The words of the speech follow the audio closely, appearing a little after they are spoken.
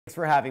Thanks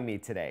for having me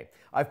today.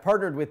 I've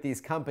partnered with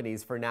these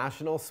companies for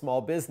National Small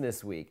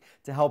Business Week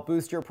to help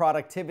boost your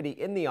productivity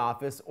in the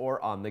office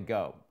or on the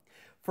go.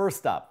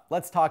 First up,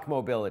 let's talk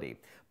mobility.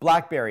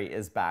 BlackBerry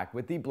is back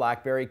with the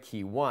BlackBerry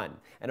Key 1,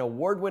 an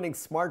award-winning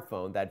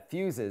smartphone that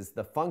fuses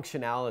the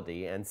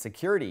functionality and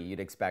security you'd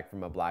expect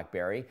from a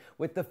BlackBerry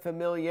with the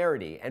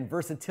familiarity and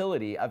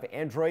versatility of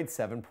Android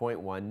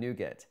 7.1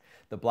 Nougat.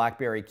 The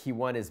BlackBerry Key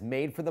 1 is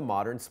made for the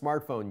modern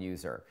smartphone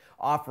user,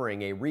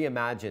 offering a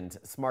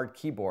reimagined smart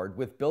keyboard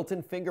with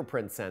built-in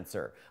fingerprint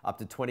sensor, up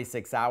to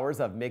 26 hours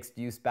of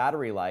mixed-use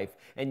battery life,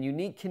 and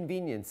unique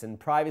convenience and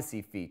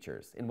privacy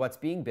features in what's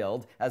being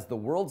billed as the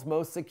world's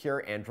most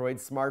secure Android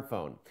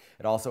smartphone.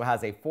 It also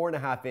has a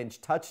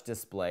 4.5-inch touch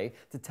display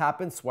to tap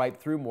and swipe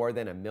through more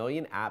than 1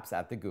 million apps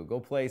at the Google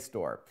Play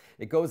Store.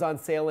 It goes on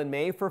sale in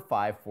May for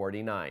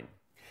 $549.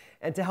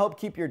 And to help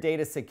keep your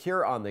data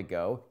secure on the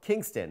go,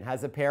 Kingston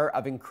has a pair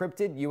of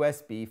encrypted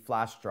USB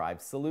flash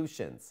drive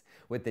solutions.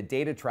 With the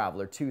Data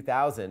Traveler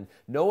 2000,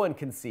 no one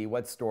can see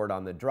what's stored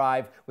on the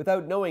drive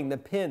without knowing the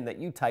PIN that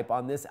you type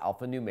on this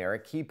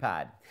alphanumeric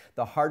keypad.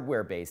 The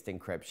hardware-based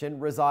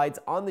encryption resides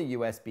on the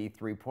USB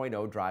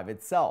 3.0 drive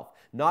itself,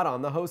 not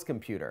on the host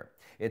computer.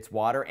 It's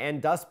water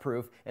and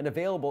dust-proof and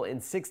available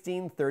in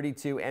 16,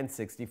 32, and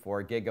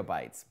 64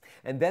 gigabytes.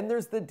 And then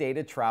there's the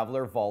Data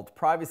Traveler Vault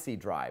Privacy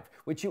Drive,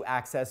 which you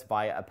access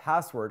via a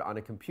password on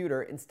a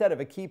computer instead of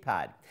a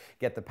keypad.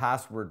 Get the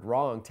password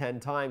wrong 10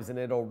 times and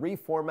it'll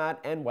reformat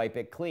and wipe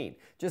it clean,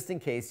 just in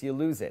case you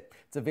lose it.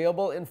 It's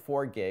available in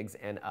 4 gigs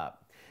and up.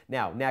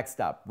 Now, next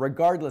up,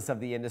 regardless of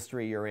the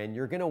industry you're in,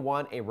 you're going to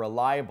want a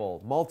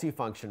reliable,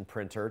 multifunction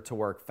printer to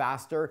work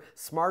faster,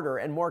 smarter,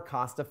 and more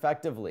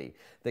cost-effectively.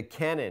 The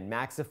Canon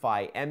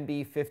Maxify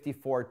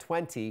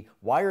MB5420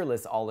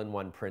 wireless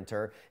all-in-one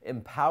printer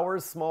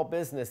empowers small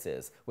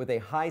businesses with a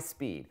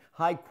high-speed,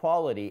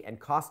 high-quality, and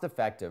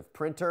cost-effective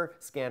printer,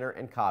 scanner,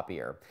 and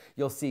copier.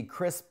 You'll see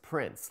crisp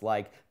prints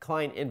like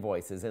client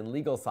invoices and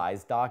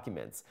legal-sized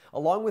documents,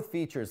 along with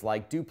features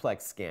like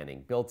duplex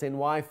scanning, built-in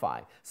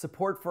Wi-Fi,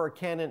 support for a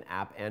Canon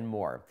app, and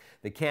more.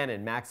 The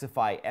Canon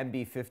Maxify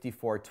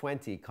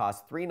MB5420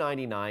 costs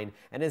 $399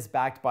 and is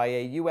backed by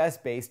a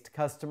US-based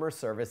customer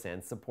service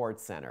and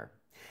support center.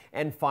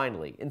 And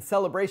finally, in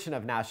celebration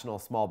of National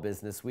Small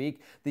Business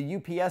Week, the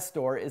UPS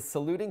Store is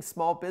saluting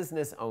small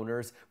business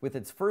owners with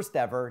its first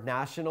ever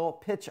National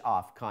Pitch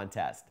Off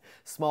contest.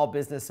 Small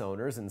business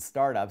owners and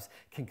startups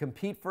can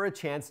compete for a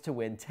chance to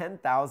win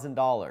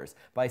 $10,000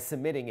 by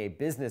submitting a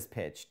business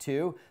pitch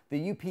to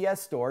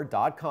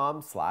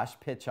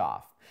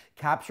theupsstore.com/pitchoff.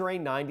 Capture a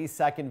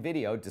 90-second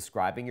video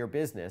describing your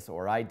business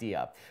or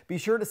idea. Be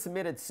sure to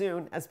submit it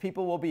soon, as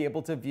people will be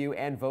able to view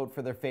and vote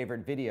for their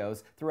favorite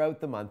videos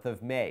throughout the month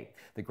of May.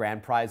 The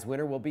grand prize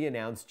winner will be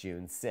announced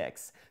June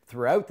 6.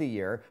 Throughout the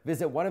year,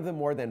 visit one of the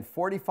more than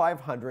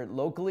 4,500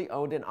 locally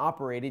owned and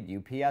operated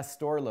UPS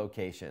Store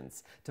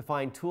locations to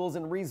find tools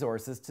and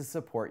resources to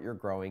support your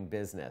growing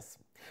business.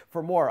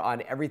 For more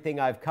on everything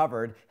I've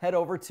covered, head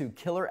over to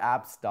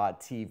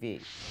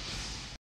killerapps.tv.